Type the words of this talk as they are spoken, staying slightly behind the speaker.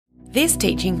This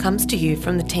teaching comes to you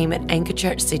from the team at Anchor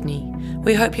Church Sydney.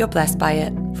 We hope you're blessed by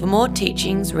it. For more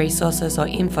teachings, resources or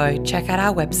info, check out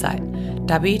our website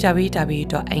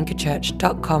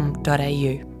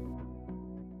www.anchorchurch.com.au.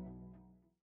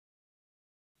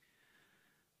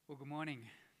 Well, good morning.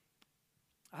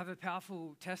 I have a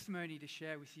powerful testimony to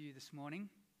share with you this morning.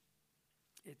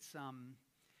 It's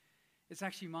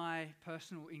actually my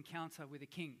personal encounter with a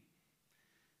king,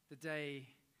 the day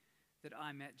that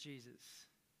I met Jesus.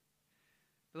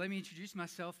 But let me introduce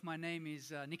myself. My name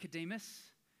is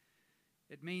Nicodemus.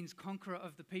 It means conqueror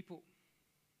of the people.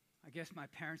 I guess my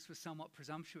parents were somewhat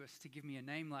presumptuous to give me a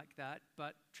name like that,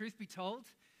 but truth be told,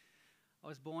 I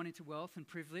was born into wealth and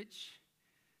privilege.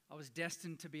 I was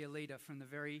destined to be a leader from the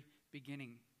very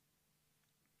beginning.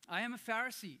 I am a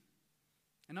Pharisee,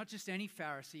 and not just any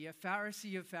Pharisee, a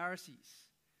Pharisee of Pharisees,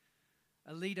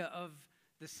 a leader of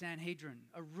the Sanhedrin,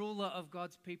 a ruler of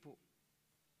God's people.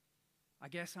 I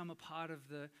guess I'm a part of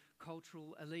the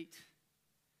cultural elite.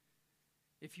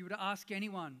 If you were to ask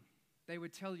anyone, they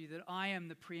would tell you that I am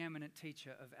the preeminent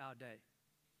teacher of our day.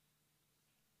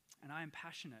 And I am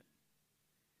passionate.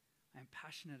 I am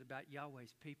passionate about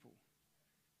Yahweh's people,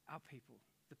 our people,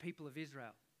 the people of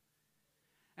Israel.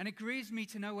 And it grieves me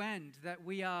to no end that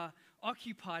we are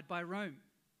occupied by Rome,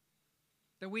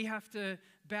 that we have to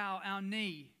bow our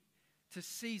knee to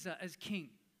Caesar as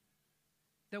king,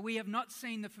 that we have not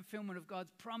seen the fulfillment of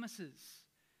God's promises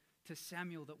to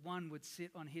Samuel that one would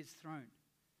sit on his throne.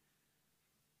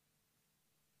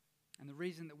 And the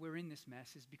reason that we're in this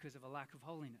mess is because of a lack of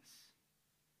holiness.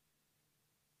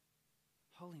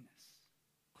 Holiness,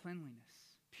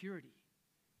 cleanliness, purity.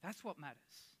 That's what matters.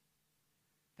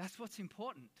 That's what's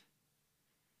important.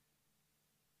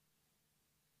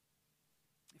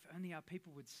 If only our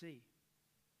people would see.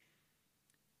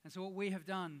 And so what we have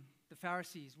done, the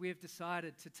Pharisees, we have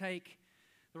decided to take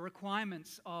the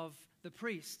requirements of the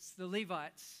priests, the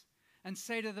Levites, and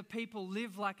say to the people,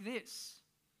 live like this.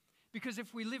 Because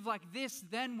if we live like this,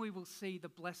 then we will see the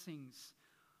blessings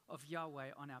of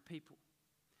Yahweh on our people.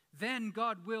 Then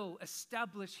God will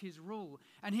establish his rule,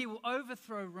 and he will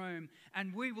overthrow Rome,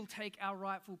 and we will take our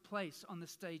rightful place on the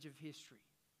stage of history.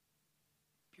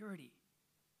 Purity,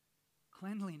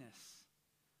 cleanliness,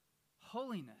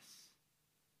 holiness.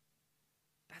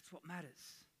 That's what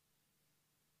matters.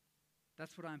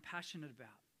 That's what I'm passionate about.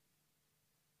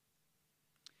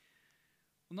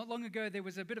 Well, not long ago, there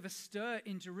was a bit of a stir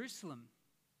in Jerusalem.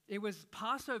 It was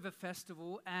Passover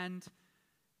festival, and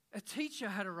a teacher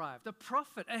had arrived, a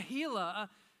prophet, a healer,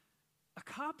 a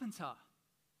carpenter.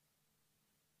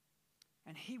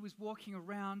 And he was walking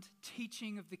around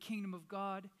teaching of the kingdom of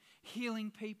God,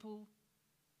 healing people.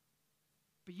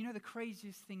 But you know the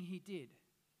craziest thing he did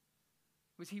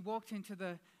was he walked into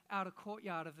the outer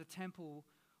courtyard of the temple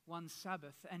one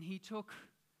Sabbath, and he took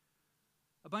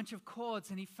a bunch of cords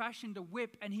and he fashioned a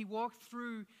whip, and he walked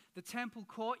through the temple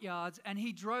courtyards, and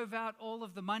he drove out all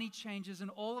of the money changers and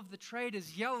all of the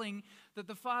traders, yelling that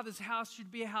the Father's house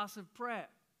should be a house of prayer.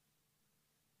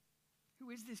 Who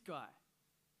is this guy?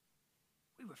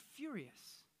 We were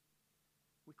furious.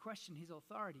 We questioned his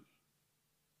authority.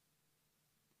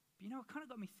 But you know, it kind of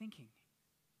got me thinking.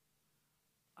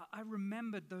 I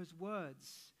remembered those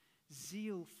words,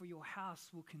 zeal for your house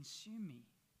will consume me.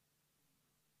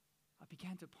 I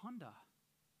began to ponder.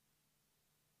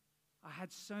 I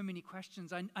had so many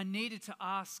questions. I needed to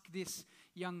ask this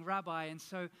young rabbi, and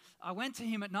so I went to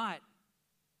him at night.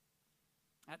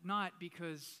 At night,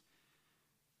 because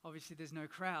obviously there's no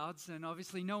crowds, and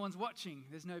obviously no one's watching.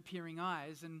 There's no peering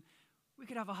eyes, and we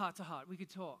could have a heart-to-heart. We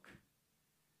could talk.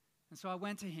 And so I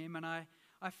went to him, and I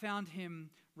found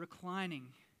him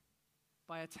reclining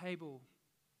by a table,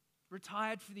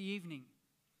 retired for the evening.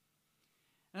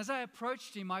 And as I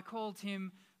approached him, I called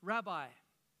him Rabbi,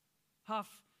 half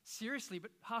seriously,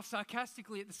 but half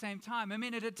sarcastically at the same time. I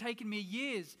mean, it had taken me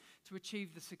years to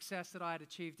achieve the success that I had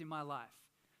achieved in my life.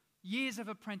 Years of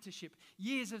apprenticeship,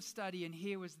 years of study, and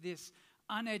here was this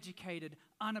uneducated,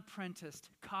 unapprenticed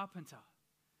carpenter.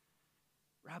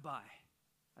 Rabbi,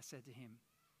 I said to him,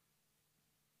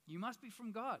 you must be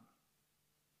from God.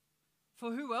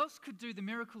 For who else could do the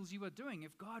miracles you are doing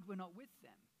if God were not with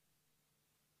them?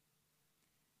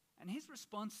 And his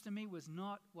response to me was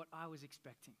not what I was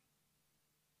expecting.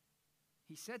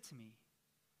 He said to me,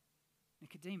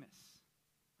 Nicodemus,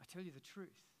 I tell you the truth.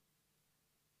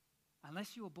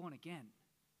 Unless you are born again,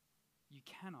 you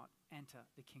cannot enter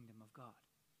the kingdom of God.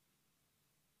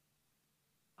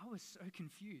 I was so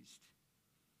confused.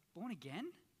 Born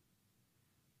again?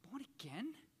 Born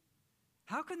again?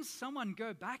 How can someone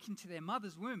go back into their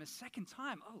mother's womb a second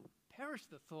time? Oh, perish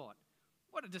the thought.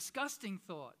 What a disgusting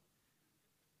thought.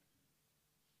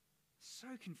 so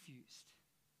confused.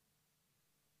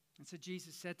 And so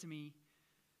Jesus said to me,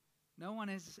 no one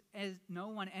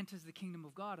enters the kingdom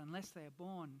of God unless they are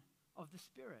born of the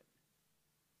Spirit.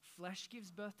 Flesh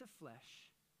gives birth to flesh,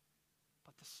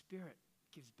 but the Spirit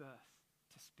gives birth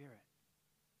to spirit.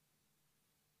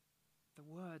 The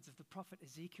words of the prophet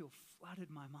Ezekiel flooded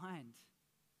my mind.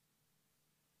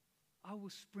 I will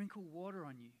sprinkle water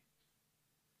on you.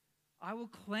 I will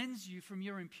cleanse you from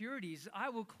your impurities. I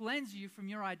will cleanse you from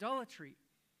your idolatry.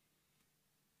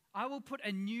 I will put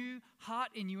a new heart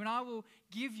in you, and I will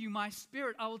give you my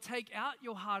Spirit. I will take out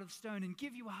your heart of stone and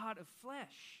give you a heart of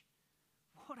flesh.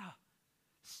 What a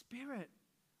Spirit,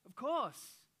 of course.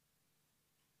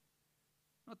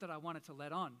 Not that I wanted to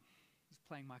let on. I was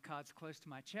playing my cards close to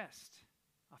my chest.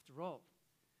 After all,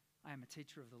 I am a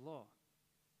teacher of the law.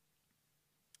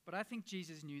 But I think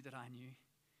Jesus knew that I knew,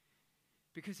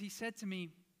 because he said to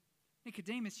me,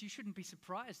 Nicodemus, you shouldn't be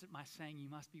surprised at my saying you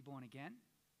must be born again.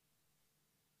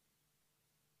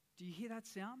 Do you hear that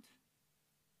sound?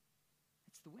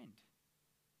 It's the wind.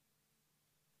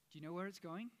 Do you know where it's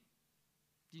going?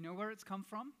 Do you know where it's come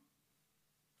from?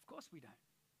 Of course we don't.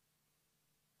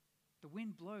 The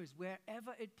wind blows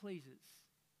wherever it pleases.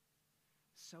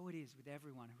 So it is with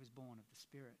everyone who is born of the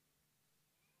Spirit.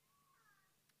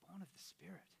 Born of the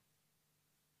Spirit.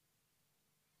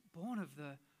 Born of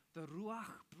the Ruach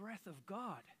breath of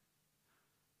God.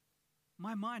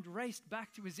 My mind raced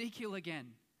back to Ezekiel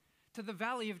again, to the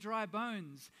valley of dry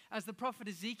bones, as the prophet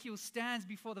Ezekiel stands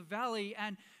before the valley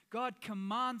and God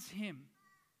commands him,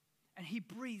 and he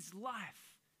breathes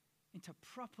life into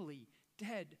properly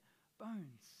dead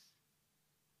bones.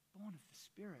 Born of the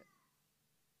Spirit.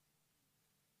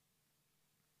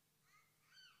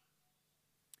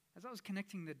 As I was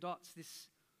connecting the dots, this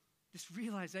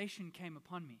realization came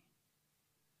upon me.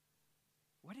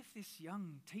 What if this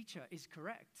young teacher is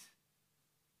correct?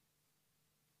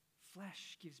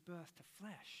 Flesh gives birth to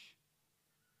flesh.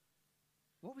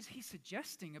 What was he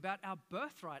suggesting about our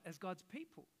birthright as God's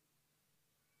people?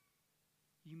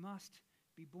 You must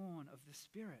be born of the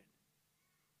Spirit.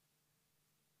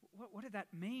 What did that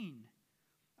mean?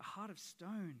 A heart of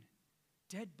stone,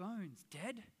 dead bones.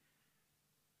 Dead?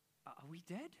 Are we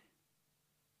dead?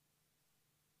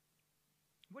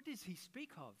 What does he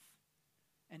speak of?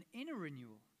 An inner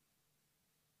renewal.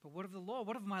 But what of the law?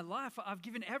 What of my life? I've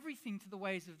given everything to the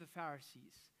ways of the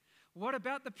Pharisees. What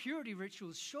about the purity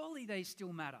rituals? Surely they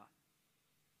still matter.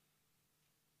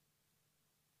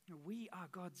 We are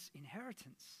God's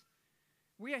inheritance.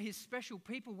 We are his special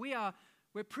people.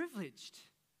 We're privileged.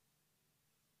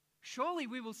 Surely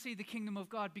we will see the kingdom of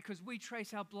God because we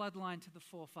trace our bloodline to the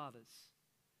forefathers.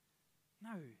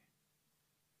 No,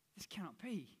 this cannot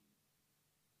be.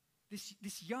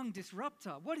 This young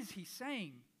disruptor, what is he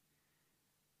saying?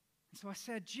 And so I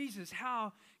said, Jesus,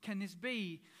 how can this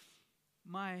be?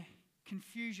 My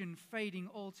confusion fading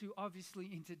all too obviously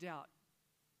into doubt.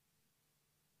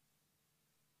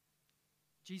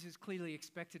 Jesus clearly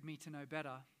expected me to know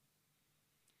better,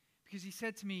 because he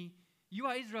said to me, you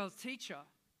are Israel's teacher,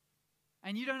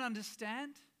 and you don't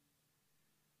understand?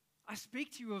 I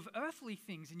speak to you of earthly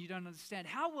things, and you don't understand.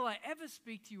 How will I ever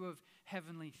speak to you of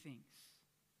heavenly things?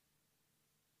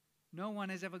 No one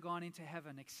has ever gone into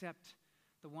heaven except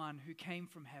the one who came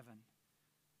from heaven,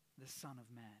 the Son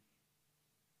of Man.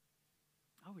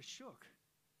 I was shook.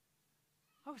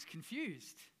 I was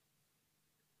confused.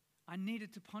 I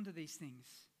needed to ponder these things.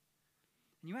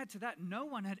 And you add to that, no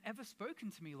one had ever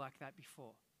spoken to me like that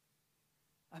before.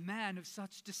 A man of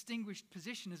such distinguished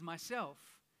position as myself.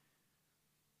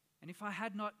 And if I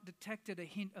had not detected a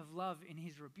hint of love in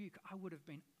his rebuke, I would have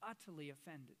been utterly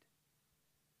offended.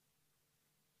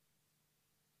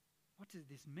 What does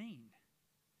this mean?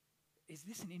 Is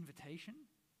this an invitation?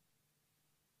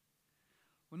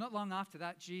 Well, not long after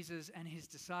that, Jesus and his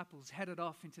disciples headed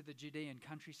off into the Judean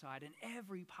countryside, and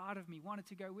every part of me wanted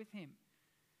to go with him,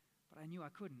 but I knew I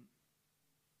couldn't.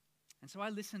 And so I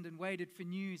listened and waited for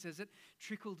news as it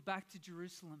trickled back to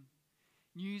Jerusalem.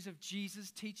 News of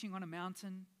Jesus teaching on a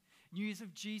mountain, news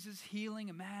of Jesus healing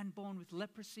a man born with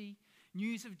leprosy,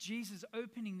 news of Jesus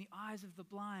opening the eyes of the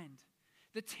blind,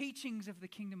 the teachings of the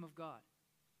kingdom of God.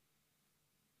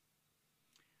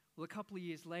 Well, a couple of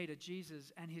years later,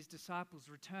 Jesus and his disciples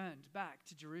returned back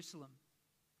to Jerusalem.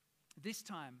 This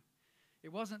time,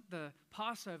 it wasn't the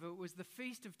Passover, it was the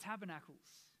Feast of Tabernacles.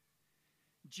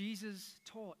 Jesus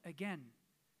taught again,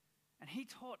 and he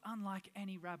taught unlike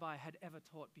any rabbi had ever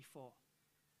taught before.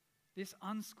 This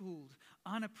unschooled,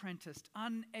 unapprenticed,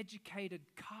 uneducated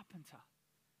carpenter.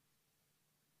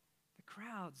 The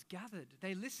crowds gathered.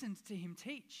 They listened to him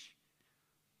teach.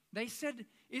 They said,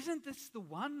 isn't this the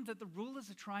one that the rulers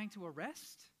are trying to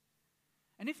arrest?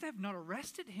 And if they've not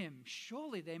arrested him,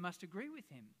 surely they must agree with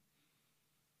him.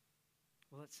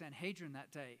 Well, at Sanhedrin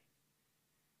that day,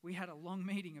 we had a long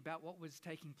meeting about what was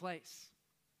taking place.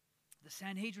 The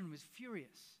Sanhedrin was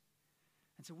furious,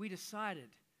 and so we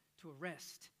decided to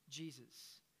arrest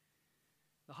Jesus.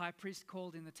 The high priest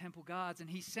called in the temple guards, and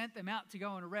he sent them out to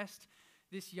go and arrest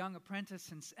this young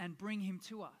apprentice and bring him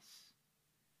to us.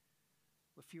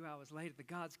 A few hours later, the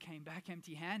guards came back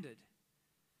empty-handed.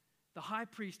 The high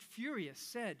priest, furious,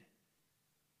 said,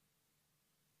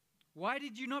 "Why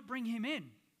did you not bring him in?"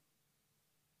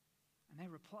 And they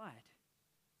replied,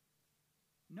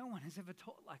 "No one has ever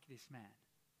taught like this man."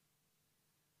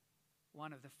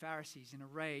 One of the Pharisees, in a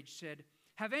rage, said,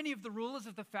 "Have any of the rulers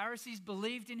of the Pharisees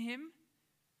believed in him?"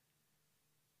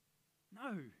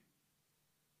 "No,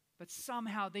 but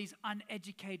somehow these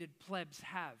uneducated plebs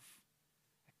have.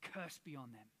 A curse be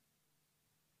on them."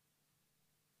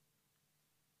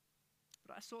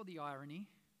 But I saw the irony.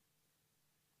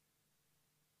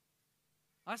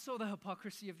 I saw the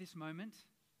hypocrisy of this moment.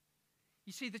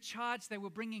 You see, the charge they were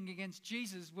bringing against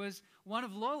Jesus was one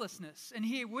of lawlessness, and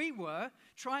here we were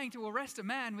trying to arrest a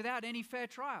man without any fair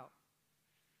trial.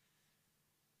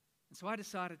 And so I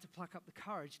decided to pluck up the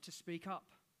courage to speak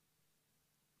up.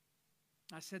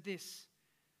 I said this: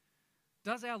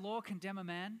 does our law condemn a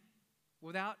man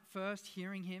without first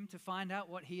hearing him to find out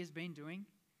what he has been doing?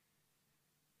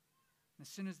 As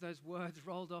soon as those words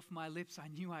rolled off my lips, I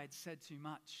knew I had said too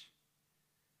much.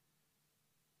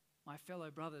 My fellow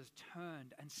brothers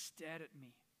turned and stared at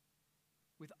me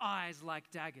with eyes like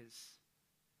daggers.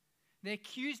 They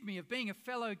accused me of being a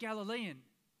fellow Galilean,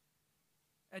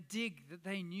 a dig that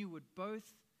they knew would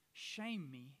both shame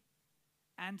me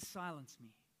and silence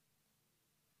me.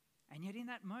 And yet in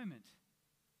that moment,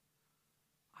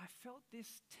 I felt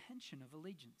this tension of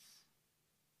allegiance.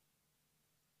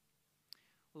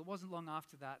 Well, it wasn't long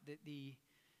after that the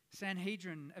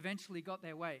Sanhedrin eventually got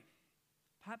their way.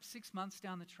 Perhaps 6 months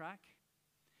down the track,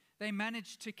 they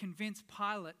managed to convince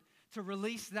Pilate to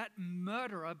release that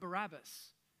murderer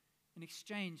Barabbas in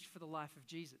exchange for the life of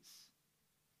Jesus.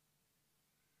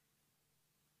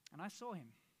 And I saw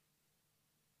him.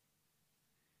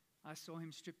 I saw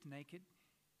him stripped naked.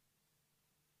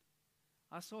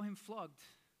 I saw him flogged.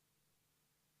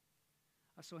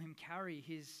 I saw him carry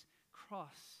his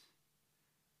cross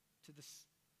to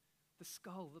the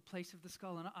skull, the place of the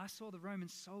skull. And I saw the Roman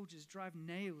soldiers drive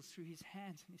nails through his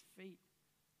hands and his feet.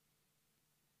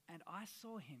 And I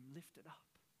saw him lifted up,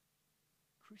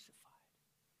 crucified.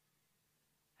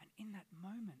 And in that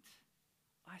moment,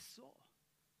 I saw.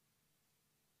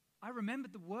 I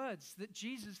remembered the words that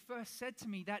Jesus first said to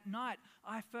me that night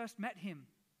I first met him.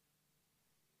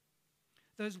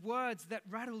 Those words that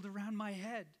rattled around my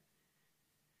head.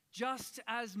 Just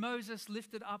as Moses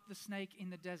lifted up the snake in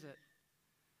the desert,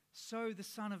 so the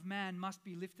Son of Man must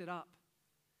be lifted up,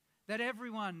 that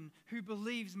everyone who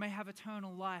believes may have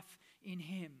eternal life in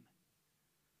him.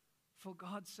 For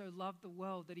God so loved the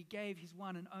world that he gave his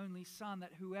one and only Son,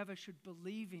 that whoever should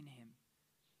believe in him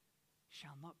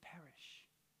shall not perish,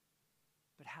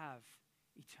 but have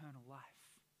eternal life.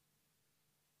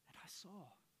 And I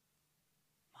saw.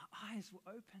 My eyes were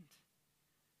opened.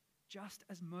 Just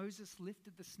as Moses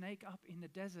lifted the snake up in the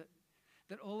desert,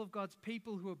 that all of God's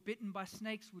people who were bitten by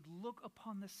snakes would look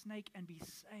upon the snake and be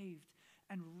saved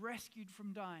and rescued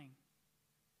from dying.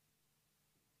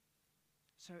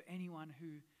 So anyone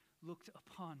who looked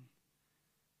upon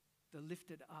the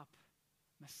lifted up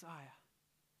Messiah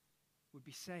would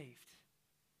be saved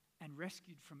and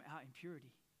rescued from our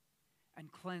impurity and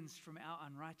cleansed from our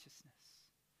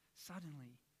unrighteousness.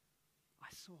 Suddenly, I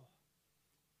saw.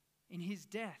 In his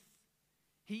death,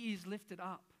 he is lifted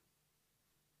up.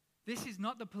 This is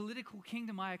not the political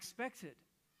kingdom I expected.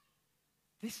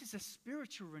 This is a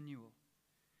spiritual renewal.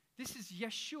 This is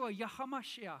Yeshua,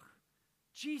 Yahamashiach,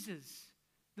 Jesus,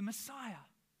 the Messiah.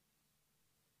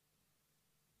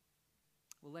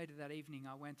 Well, later that evening,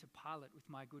 I went to Pilate with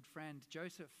my good friend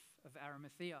Joseph of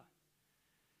Arimathea.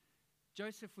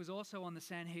 Joseph was also on the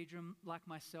Sanhedrin like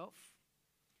myself.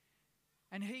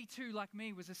 And he too, like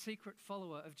me, was a secret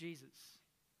follower of Jesus.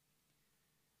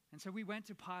 And so we went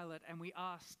to Pilate and we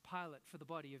asked Pilate for the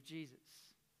body of Jesus.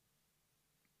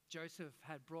 Joseph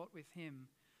had brought with him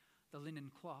the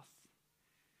linen cloth.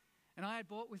 And I had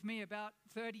brought with me about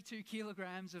 32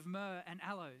 kilograms of myrrh and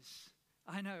aloes.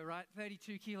 I know, right?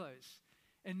 32 kilos.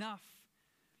 Enough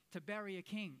to bury a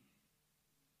king.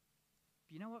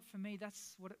 But you know what? For me,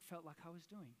 that's what it felt like I was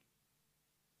doing.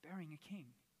 Burying a king.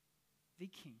 The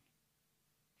king.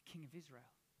 The king of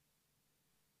Israel.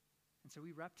 And so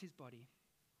we wrapped his body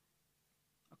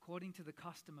according to the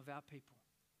custom of our people.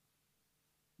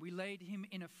 We laid him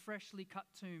in a freshly cut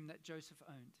tomb that Joseph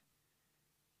owned,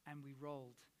 and we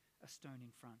rolled a stone in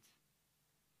front.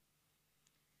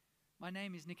 My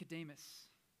name is Nicodemus,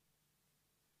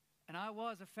 and I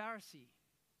was a Pharisee.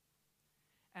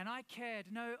 And I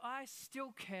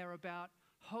still care about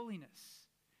holiness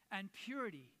and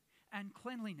purity and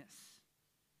cleanliness.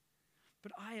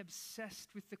 But I obsessed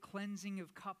with the cleansing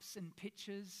of cups and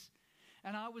pitchers,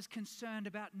 and I was concerned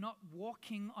about not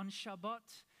walking on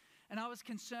Shabbat, and I was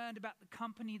concerned about the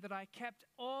company that I kept,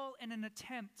 all in an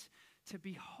attempt to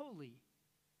be holy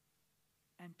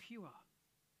and pure.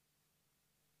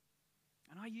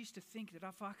 And I used to think that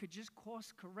if I could just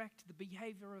course correct the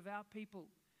behavior of our people,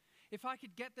 if I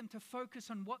could get them to focus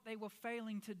on what they were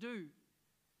failing to do,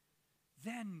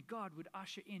 then God would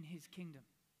usher in his kingdom.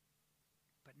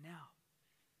 But now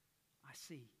I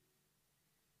see,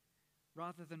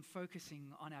 rather than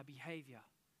focusing on our behavior,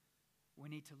 we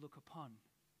need to look upon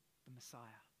the Messiah.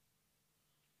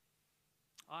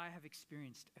 I have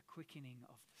experienced a quickening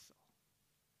of the soul,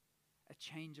 a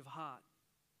change of heart.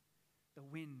 The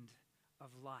wind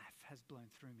of life has blown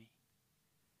through me.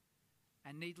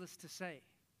 And needless to say,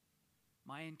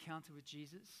 my encounter with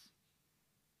Jesus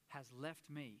has left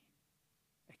me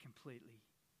a completely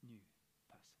new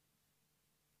person.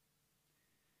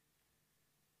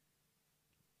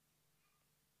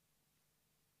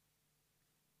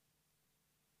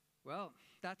 Well,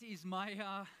 that is my,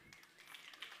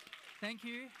 thank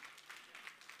you.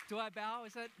 Do I bow?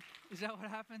 Is that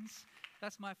what happens?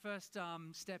 That's my first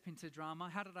step into drama.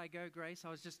 How did I go, Grace?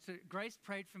 Grace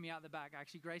prayed for me out the back.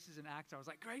 Actually, Grace is an actor. I was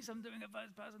like, Grace, I'm doing a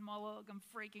first-person monologue. I'm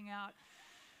freaking out.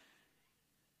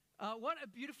 What a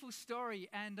beautiful story.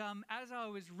 And as I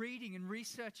was reading and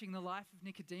researching the life of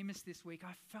Nicodemus this week,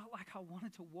 I felt like I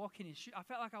wanted to walk in his shoes. I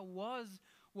felt like I was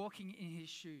walking in his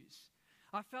shoes.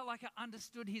 I felt like I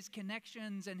understood his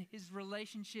connections and his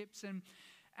relationships,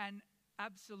 and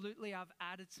absolutely I've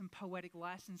added some poetic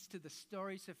license to the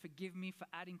story, so forgive me for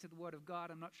adding to the Word of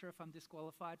God. I'm not sure if I'm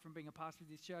disqualified from being a pastor of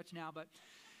this church now, but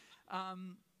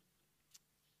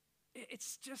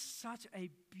it's just such a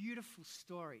beautiful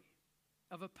story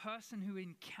of a person who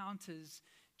encounters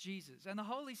Jesus. And the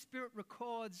Holy Spirit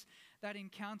records that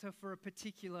encounter for a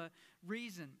particular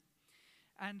reason.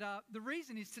 And the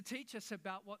reason is to teach us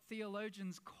about what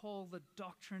theologians call the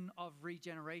doctrine of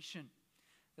regeneration.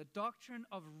 The doctrine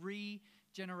of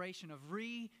regeneration, of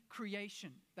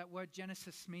recreation. That word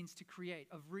Genesis means to create,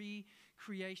 of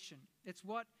recreation. It's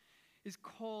what is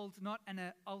called not an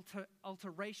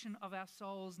alteration of our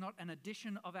souls, not an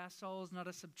addition of our souls, not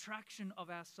a subtraction of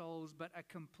our souls, but a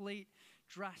complete,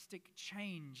 drastic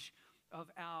change of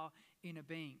our inner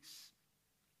beings.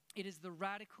 It is the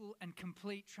radical and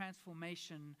complete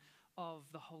transformation of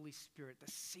the Holy Spirit, the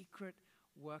secret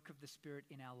work of the Spirit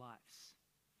in our lives.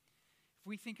 If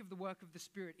we think of the work of the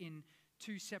Spirit in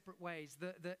two separate ways,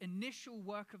 the initial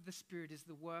work of the Spirit is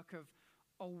the work of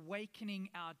awakening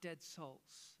our dead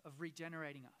souls, of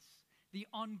regenerating us. The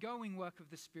ongoing work of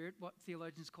the Spirit, what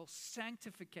theologians call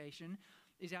sanctification,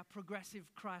 is our progressive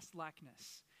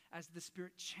Christ-likeness, as the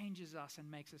Spirit changes us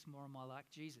and makes us more and more like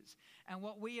Jesus. And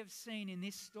what we have seen in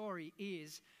this story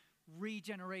is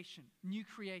regeneration, new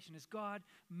creation, as God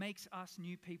makes us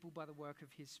new people by the work of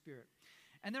his Spirit.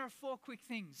 And there are 4 quick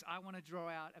things I want to draw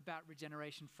out about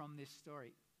regeneration from this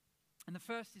story. And the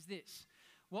first is this: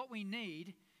 what we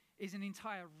need is an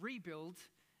entire rebuild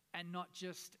and not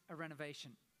just a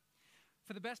renovation.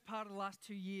 For the best part of the last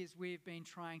 2 years, we've been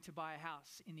trying to buy a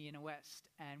house in the inner west,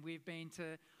 and we've been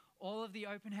to all of the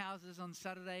open houses on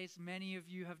Saturdays. Many of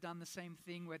you have done the same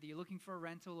thing, whether you're looking for a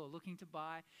rental or looking to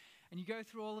buy. And you go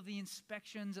through all of the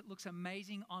inspections. It looks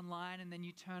amazing online, and then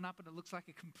you turn up and it looks like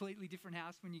a completely different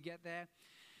house when you get there.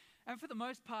 And for the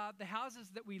most part, the houses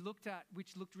that we looked at,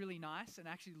 which looked really nice and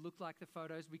actually looked like the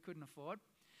photos we couldn't afford,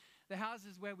 the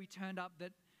houses where we turned up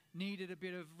that needed a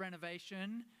bit of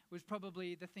renovation was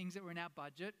probably the things that were in our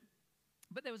budget.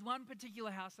 But there was one particular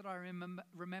house that I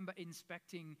remember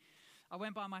inspecting. I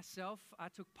went by myself. I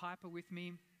took Piper with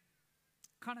me,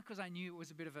 kind of because I knew it was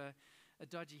a bit of a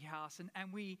dodgy house.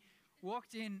 And we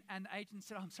walked in, and the agent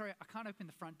said, "I'm sorry, I can't open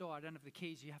the front door. I don't have the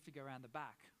keys. You have to go around the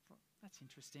back." I thought, that's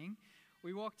interesting.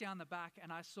 We walked down the back,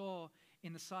 and I saw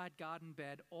in the side garden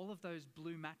bed all of those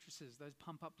blue mattresses, those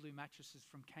pump-up blue mattresses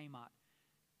from Kmart.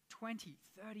 20,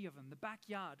 30 of them. The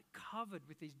backyard covered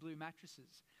with these blue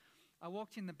mattresses. I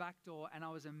walked in the back door, and I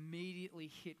was immediately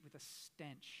hit with a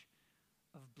stench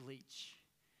of bleach.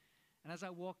 And as I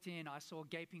walked in, I saw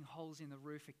gaping holes in the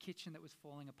roof, a kitchen that was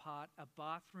falling apart, a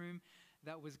bathroom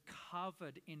that was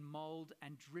covered in mold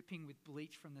and dripping with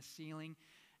bleach from the ceiling.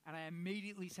 And I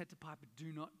immediately said to Piper,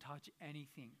 "Do not touch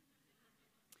anything."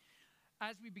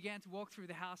 as we began to walk through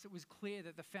the house, it was clear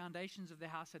that the foundations of the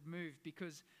house had moved,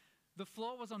 because the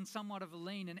floor was on somewhat of a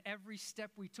lean, and every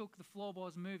step we took, the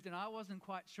floorboards moved, and I wasn't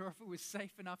quite sure if it was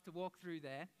safe enough to walk through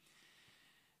there.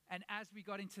 And as we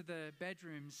got into the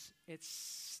bedrooms, it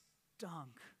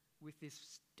stunk with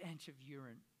this stench of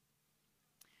urine.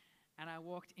 And I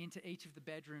walked into each of the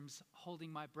bedrooms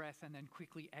holding my breath and then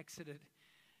quickly exited.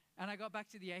 And I got back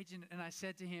to the agent and I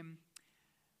said to him,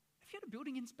 "Have you had a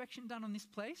building inspection done on this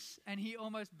place?" And he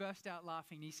almost burst out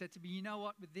laughing. He said to me, "You know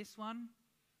what, with this one,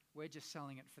 we're just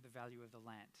selling it for the value of the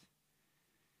land."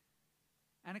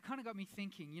 And it kind of got me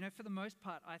thinking, for the most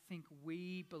part, I think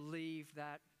we believe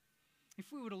that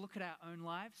if we were to look at our own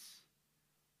lives,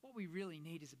 what we really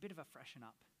need is a bit of a freshen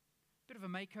up. Bit of a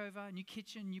makeover, a new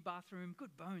kitchen, new bathroom,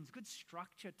 good bones, good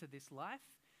structure to this life.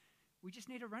 We just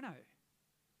need a reno.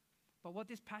 But what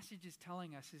this passage is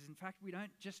telling us is, in fact, we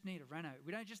don't just need a reno.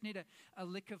 We don't just need a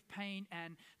lick of paint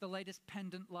and the latest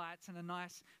pendant lights and a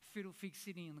nice fiddle fig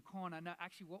sitting in the corner. No,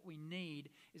 actually what we need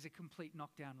is a complete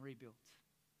knockdown rebuild.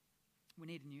 We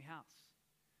need a new house.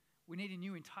 We need a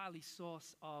new entirely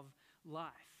source of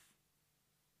life.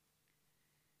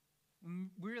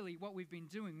 Really, what we've been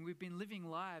doing, we've been living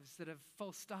lives that have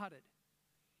false started.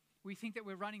 We think that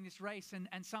we're running this race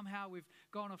and somehow we've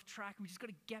gone off track. We just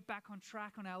got to get back on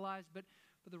track on our lives. But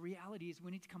the reality is we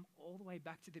need to come all the way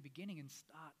back to the beginning and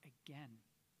start again.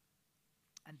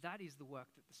 And that is the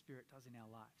work that the Spirit does in our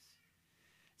lives.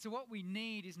 So what we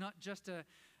need is not just a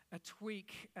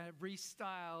tweak, a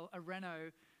restyle, a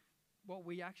reno. What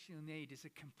we actually need is a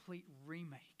complete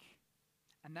remake.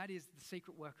 And that is the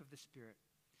secret work of the Spirit.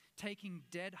 Taking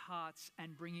dead hearts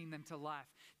and bringing them to life.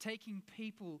 Taking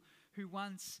people who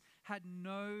once had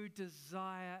no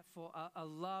desire for a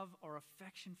love or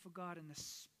affection for God, and the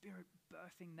Spirit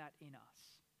birthing that in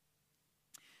us.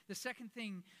 The second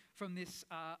thing from this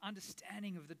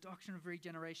understanding of the doctrine of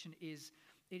regeneration is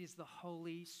it is the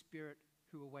Holy Spirit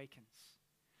who awakens.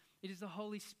 It is the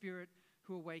Holy Spirit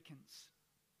who awakens.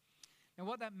 Now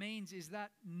what that means is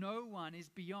that no one is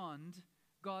beyond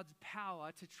God's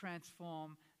power to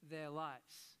transform their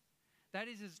lives. That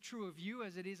is as true of you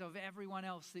as it is of everyone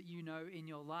else that you know in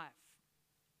your life.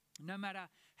 No matter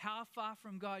how far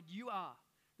from God you are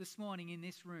this morning in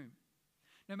this room,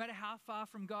 no matter how far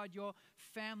from God your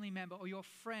family member or your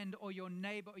friend or your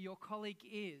neighbor or your colleague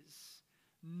is,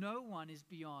 no one is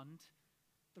beyond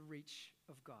the reach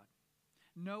of God.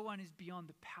 No one is beyond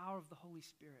the power of the Holy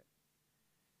Spirit.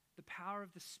 The power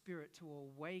of the Spirit to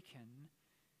awaken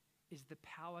is the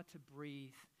power to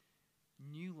breathe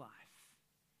new life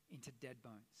into dead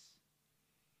bones.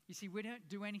 You see, we don't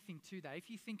do anything to that. If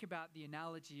you think about the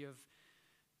analogy of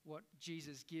what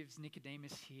Jesus gives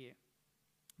Nicodemus here,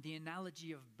 the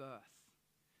analogy of birth,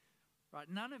 right?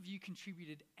 None of you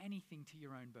contributed anything to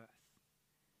your own birth.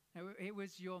 Now, it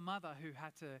was your mother who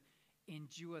had to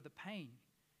endure the pain,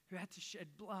 who had to shed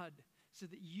blood so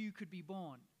that you could be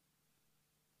born.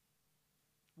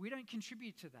 We don't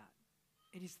contribute to that.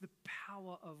 It is the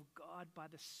power of God by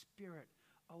the Spirit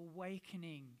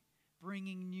awakening,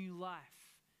 bringing new life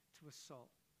to a soul.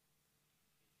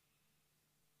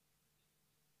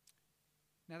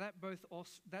 Now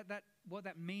what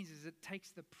that means is it takes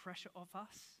the pressure off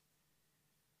us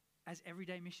as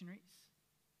everyday missionaries,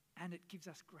 and it gives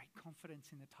us great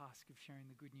confidence in the task of sharing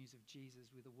the good news of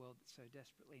Jesus with a world that so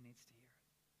desperately needs to hear it.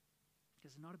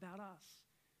 Because it's not about us.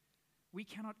 We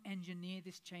cannot engineer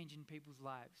this change in people's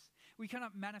lives. We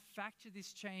cannot manufacture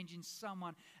this change in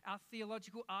someone. Our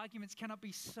theological arguments cannot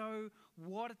be so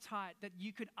watertight that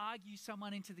you could argue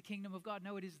someone into the kingdom of God.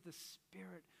 No, it is the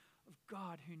Spirit of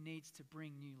God who needs to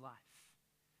bring new life.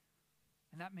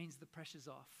 And that means the pressure's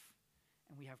off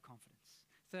and we have confidence.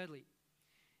 Thirdly,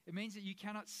 it means that you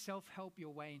cannot self-help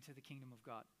your way into the kingdom of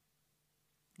God.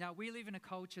 Now, we live in a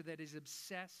culture that is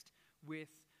obsessed with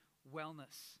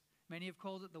wellness. Many have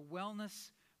called it the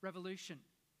wellness revolution.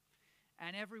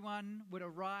 And everyone would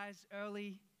arise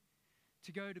early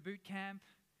to go to boot camp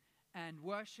and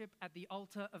worship at the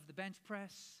altar of the bench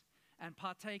press and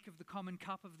partake of the common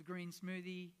cup of the green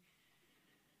smoothie.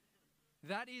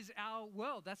 That is our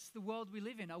world. That's the world we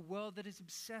live in, a world that is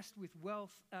obsessed with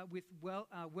wellness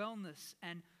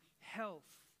and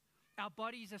health. Our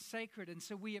bodies are sacred, and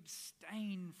so we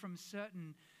abstain from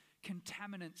certain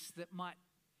contaminants that might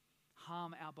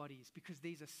harm our bodies because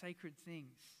these are sacred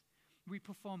things. We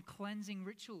perform cleansing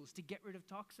rituals to get rid of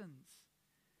toxins.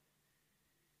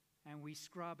 And we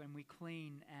scrub and we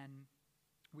clean and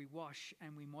we wash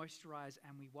and we moisturize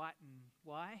and we whiten.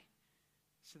 Why?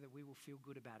 So that we will feel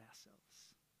good about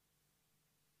ourselves.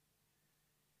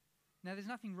 Now, there's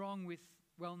nothing wrong with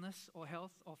wellness or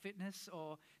health or fitness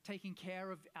or taking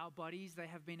care of our bodies. They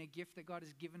have been a gift that God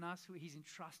has given us. He's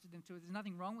entrusted them to us. There's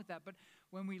nothing wrong with that. But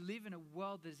when we live in a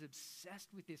world that is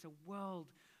obsessed with this, a world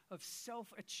of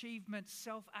self-achievement,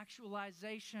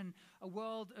 self-actualization, a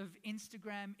world of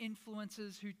Instagram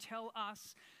influencers who tell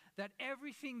us that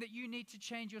everything that you need to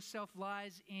change yourself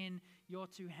lies in your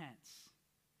two hands.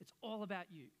 It's all about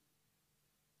you.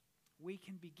 We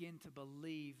can begin to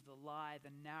believe the lie,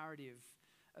 the narrative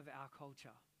of our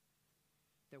culture,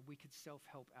 that we could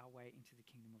self-help our way into the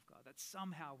kingdom of God, that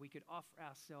somehow we could offer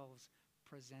ourselves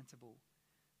presentable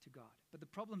to God. But the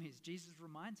problem is, Jesus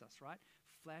reminds us, right?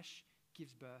 Flesh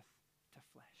gives birth to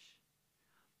flesh.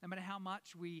 No matter how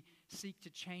much we seek to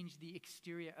change the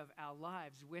exterior of our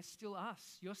lives, we're still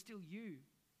us. You're still you.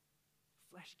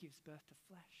 Flesh gives birth to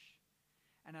flesh.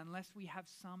 And unless we have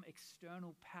some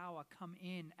external power come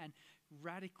in and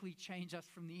radically change us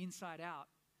from the inside out,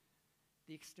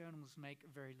 the externals make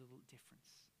very little difference.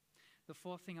 The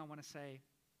fourth thing I want to say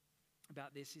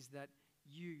about this is that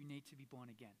you need to be born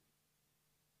again.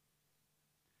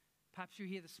 Perhaps you're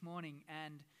here this morning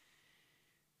and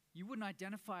you wouldn't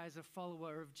identify as a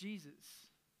follower of Jesus.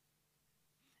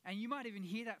 And you might even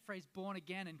hear that phrase, born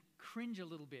again, and cringe a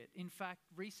little bit. In fact,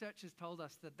 research has told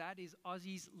us that that is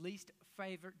Aussie's least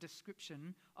favorite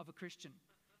description of a Christian,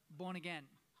 born again.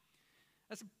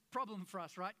 That's a problem for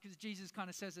us, right? Because Jesus kind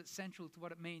of says it's central to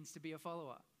what it means to be a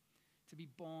follower, to be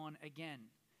born again.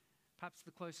 Perhaps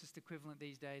the closest equivalent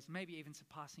these days, maybe even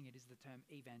surpassing it, is the term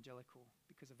evangelical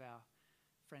because of our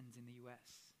friends in the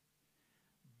US.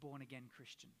 Born again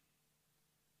Christian.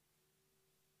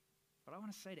 But I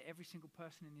want to say to every single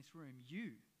person in this room,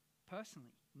 you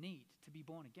personally need to be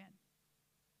born again.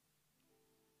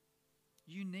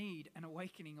 You need an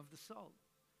awakening of the soul.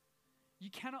 You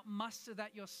cannot muster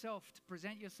that yourself to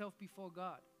present yourself before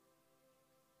God.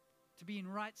 To be in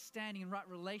right standing and right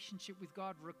relationship with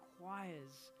God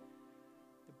requires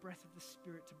the breath of the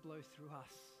Spirit to blow through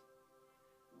us,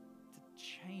 to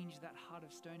change that heart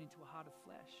of stone into a heart of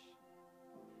flesh,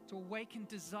 to awaken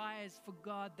desires for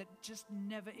God that just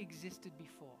never existed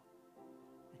before,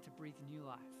 and to breathe new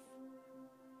life.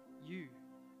 You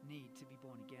need to be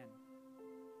born again.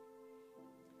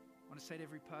 I want to say to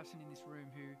every person in this room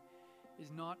who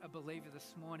is not a believer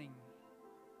this morning,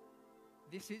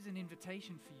 this is an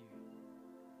invitation for you.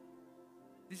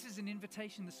 This is an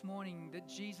invitation this morning that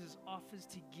Jesus offers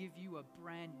to give you a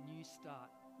brand new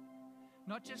start.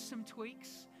 Not just some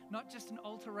tweaks, not just an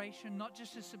alteration, not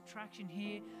just a subtraction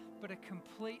here, but a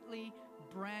completely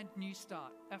brand new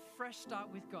start, a fresh start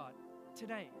with God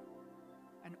today.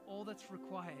 And all that's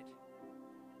required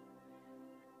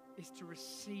is to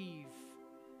receive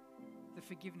the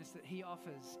forgiveness that he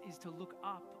offers, is to look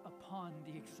up upon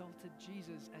the exalted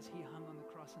Jesus as he hung on the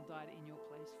cross and died in your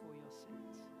place for your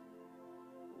sins.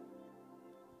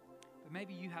 But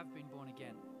maybe you have been born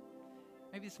again.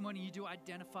 Maybe this morning you do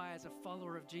identify as a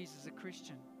follower of Jesus, a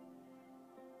Christian.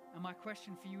 And my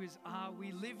question for you is, are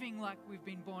we living like we've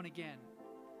been born again?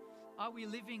 Are we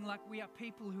living like we are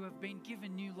people who have been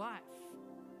given new life?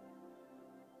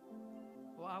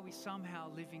 Or are we somehow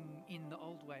living in the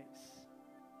old ways?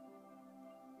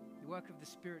 The work of the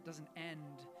Spirit doesn't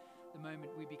end the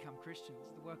moment we become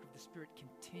Christians. The work of the Spirit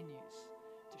continues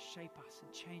to shape us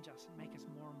and change us and make us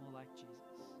more and more like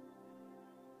Jesus.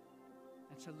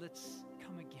 And so let's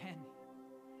come again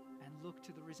and look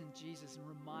to the risen Jesus and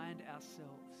remind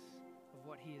ourselves of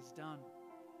what he has done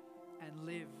and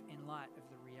live in light of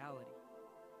the reality.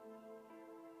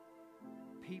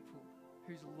 People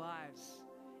whose lives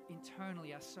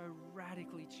internally are so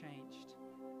radically changed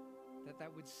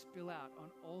that would spill out on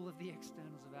all of the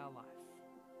externals of our life.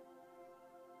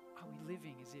 Are we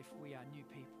living as if we are new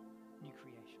people, new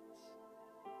creations?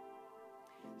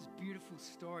 This beautiful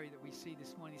story that we see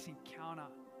this morning, this encounter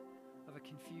of a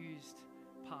confused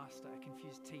pastor, a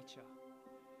confused teacher,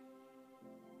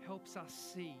 helps us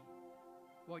see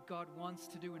what God wants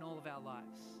to do in all of our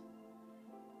lives.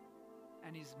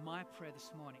 And is my prayer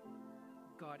this morning,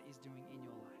 God is doing in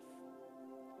your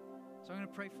life. So I'm going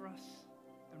to pray for us.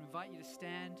 I'm going to invite you to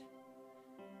stand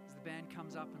as the band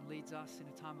comes up and leads us in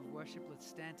a time of worship. Let's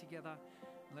stand together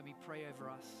and let me pray over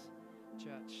us,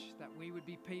 church, that we would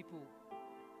be people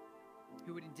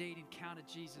who would indeed encounter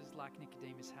Jesus like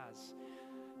Nicodemus has.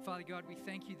 Father God, we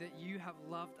thank you that you have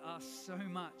loved us so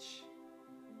much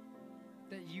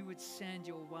that you would send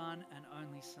your one and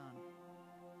only Son.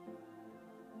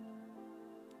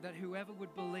 That whoever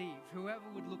would believe, whoever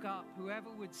would look up, whoever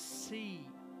would see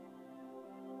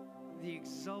the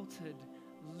exalted,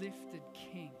 lifted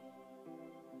King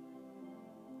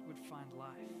would find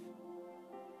life,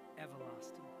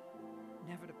 everlasting,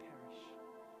 never to perish.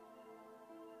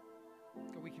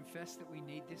 God, we confess that we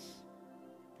need this,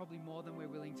 probably more than we're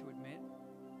willing to admit.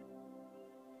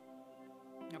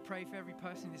 I pray for every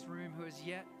person in this room who has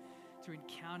yet to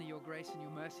encounter your grace and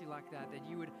your mercy like that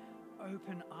you would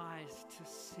open eyes to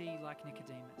see like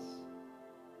Nicodemus.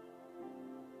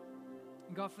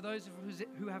 And God, for those of us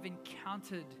who have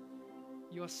encountered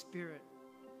your Spirit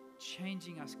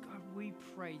changing us, God, we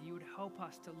pray you would help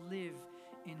us to live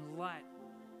in light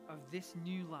of this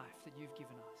new life that you've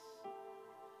given us,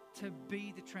 to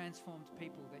be the transformed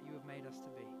people that you have made us to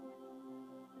be.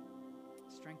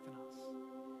 Strengthen us.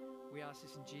 We ask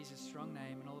this in Jesus' strong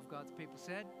name, and all of God's people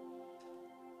said,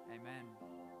 amen.